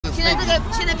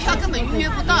现在票根本预约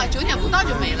不到，9点不到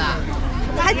就没了。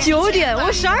还9点，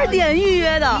我12点预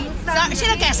约的。现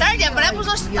在改12点，本来不是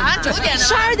说早上9点的吗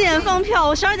？12点放票，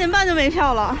我12点半就没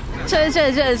票了。这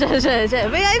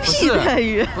VIP 待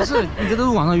遇。不是，你这都是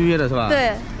网上预约的是吧？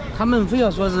对。他们非要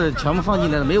说是全部放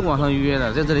进来的，没有网上预约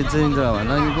的，在这里真知道吧？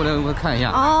那你过来我看一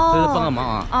下，所以说帮个忙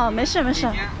啊。哦，没事。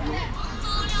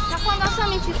那换到上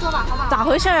面去说吧，好不好？咋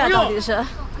回事啊？到底是？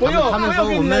他们说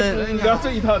我们聊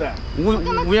这一套的，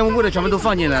无缘无故的全部都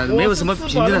放进来，没有什么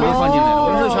凭证的都放进来。我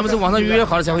们说全部是网上预约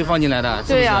好了才会放进来的。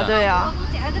对呀，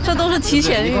这都是提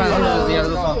前预约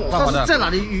的。放好的。在哪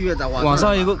里预约的？网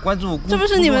上有个关注，这不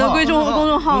是你们的公众号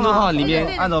吗？公众号里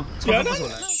面按照部署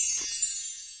来。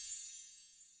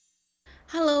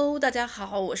Hello， 大家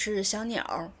好，我是小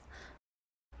鸟。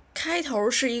开头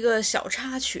是一个小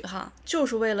插曲哈，就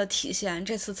是为了体现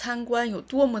这次参观有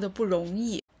多么的不容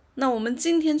易。那我们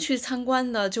今天去参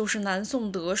观的就是南宋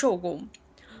德寿宫。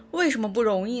为什么不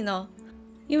容易呢？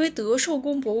因为德寿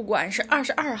宫博物馆是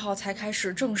22号才开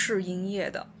始正式营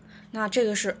业的，那这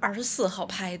个是24号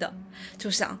拍的，就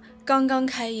想刚刚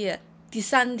开业第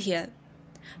3天，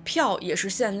票也是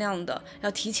限量的，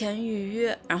要提前预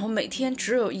约，然后每天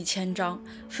只有1000张，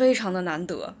非常的难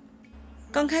得。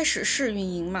刚开始试运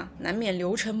营嘛，难免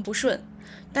流程不顺，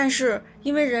但是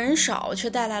因为人少，却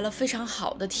带来了非常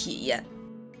好的体验。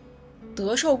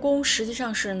德寿宫实际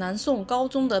上是南宋高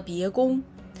宗的别宫，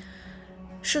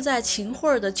是在秦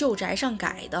桧的旧宅上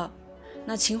改的。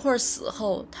那秦桧死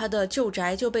后，他的旧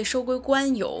宅就被收归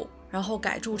官有，然后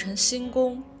改筑成新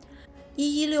宫。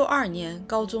1162年，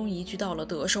高宗移居到了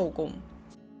德寿宫。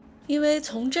因为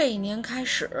从这一年开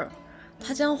始，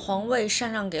他将皇位禅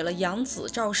让给了养子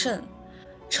赵慎，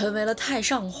成为了太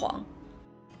上皇。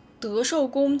德寿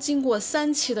宫经过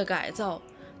3期的改造，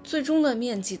最终的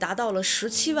面积达到了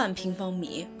17万平方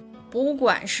米。博物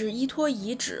馆是依托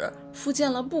遗址复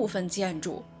建了部分建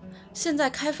筑，现在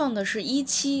开放的是1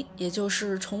期，也就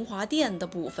是崇华殿的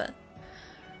部分。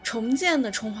重建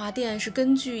的崇华殿是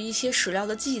根据一些史料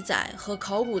的记载和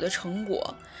考古的成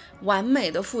果，完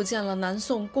美的复建了南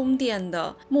宋宫殿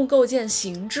的木构件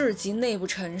形制及内部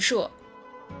陈设。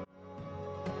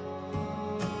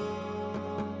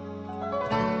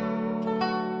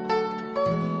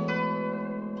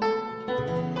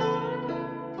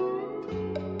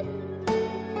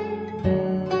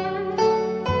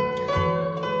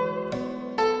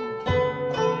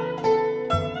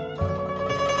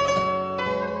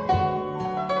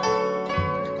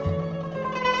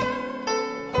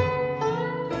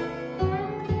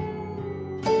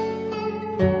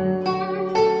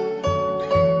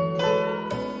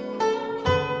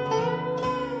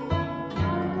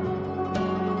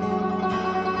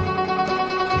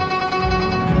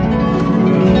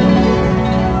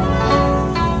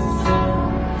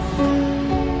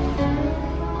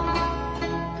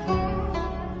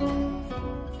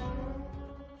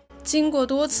经过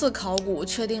多次考古，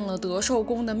确定了德寿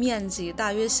宫的面积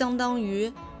大约相当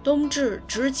于东至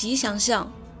直吉祥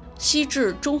巷，西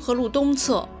至中河路东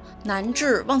侧，南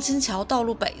至望清桥道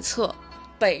路北侧，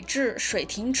北至水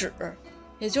亭止，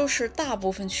也就是大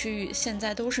部分区域现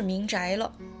在都是民宅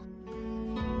了。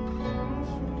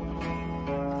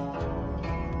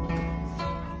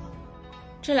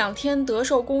这2天德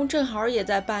寿宫正好也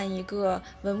在办一个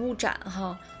文物展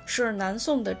哈，是南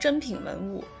宋的珍品文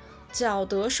物，叫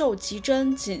德寿集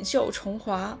珍锦绣重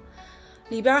华，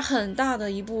里边很大的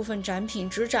一部分展品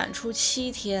只展出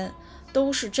7天，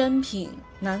都是珍品，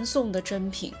南宋的珍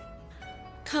品。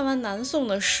看完南宋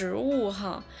的实物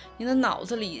哈，你的脑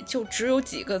子里就只有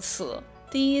几个词，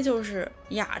第一就是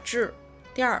雅致，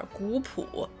第二古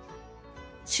朴。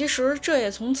其实这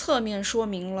也从侧面说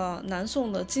明了南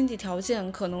宋的经济条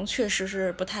件可能确实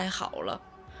是不太好了，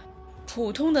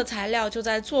普通的材料就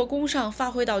在做工上发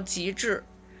挥到极致，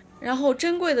然后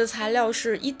珍贵的材料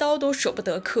是一刀都舍不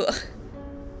得刻。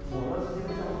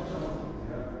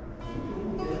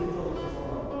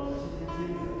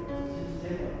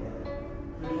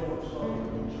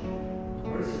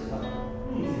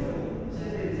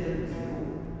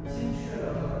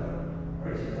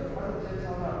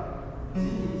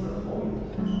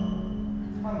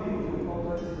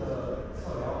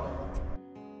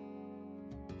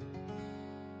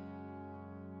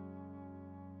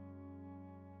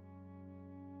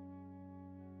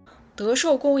德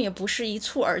寿宫也不是一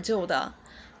蹴而就的，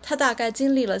它大概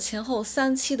经历了前后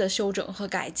3期的修整和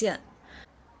改建。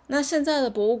那现在的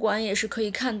博物馆也是可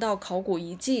以看到考古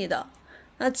遗迹的，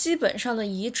那基本上的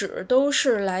遗址都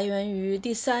是来源于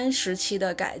第3时期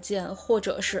的改建，或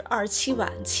者是2期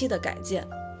晚期的改建。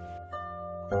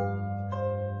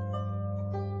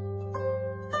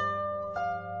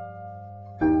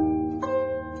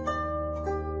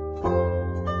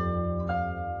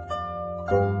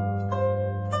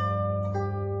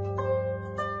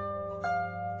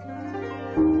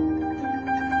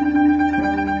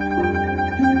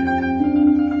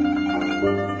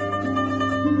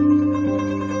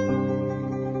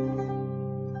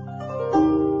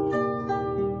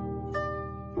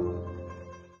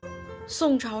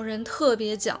宋朝人特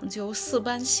别讲究4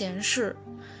般闲事，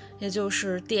也就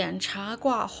是点茶、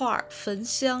挂画、焚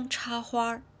香、插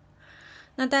花。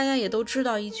那大家也都知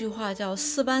道一句话叫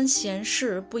4般闲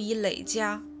事不宜累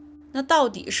加。那到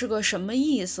底是个什么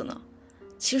意思呢？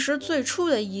其实最初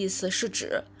的意思是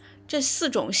指这4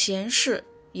种闲事，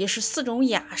也是4种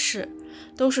雅事，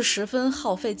都是十分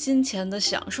耗费金钱的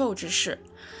享受之事。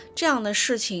这样的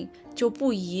事情就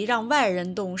不宜让外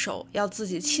人动手，要自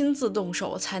己亲自动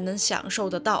手才能享受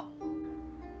得到。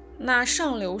那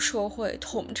上流社会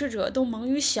统治者都忙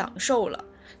于享受了，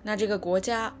那这个国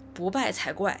家不败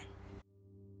才怪。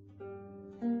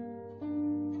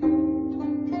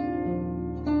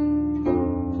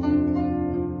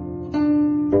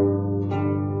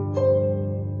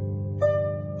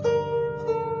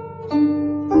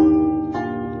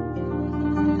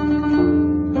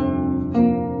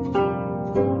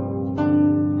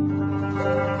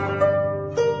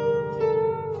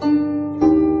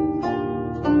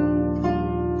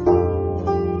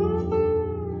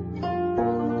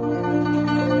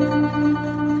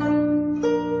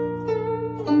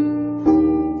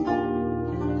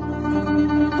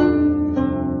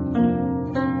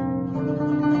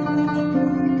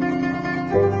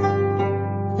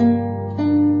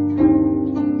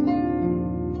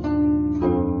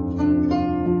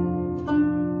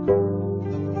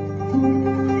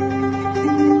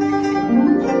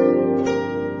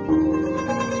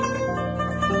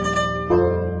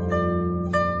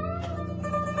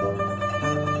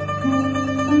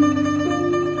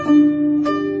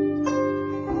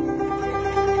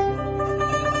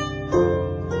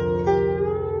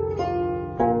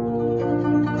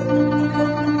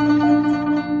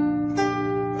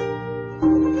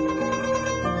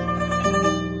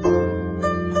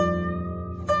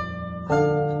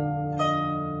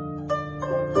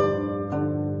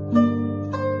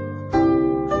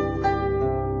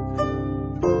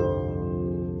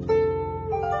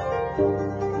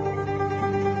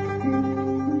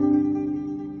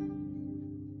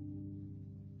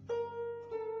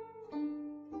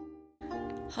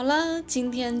好了，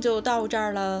今天就到这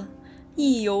儿了，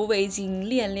意犹未尽，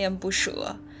恋恋不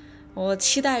舍。我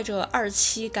期待着2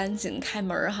期赶紧开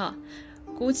门哈，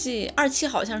估计2期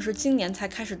好像是今年才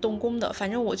开始动工的，反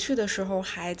正我去的时候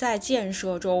还在建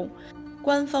设中，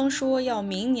官方说要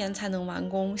明年才能完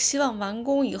工，希望完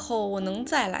工以后我能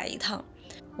再来一趟。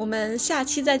我们下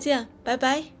期再见，拜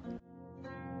拜。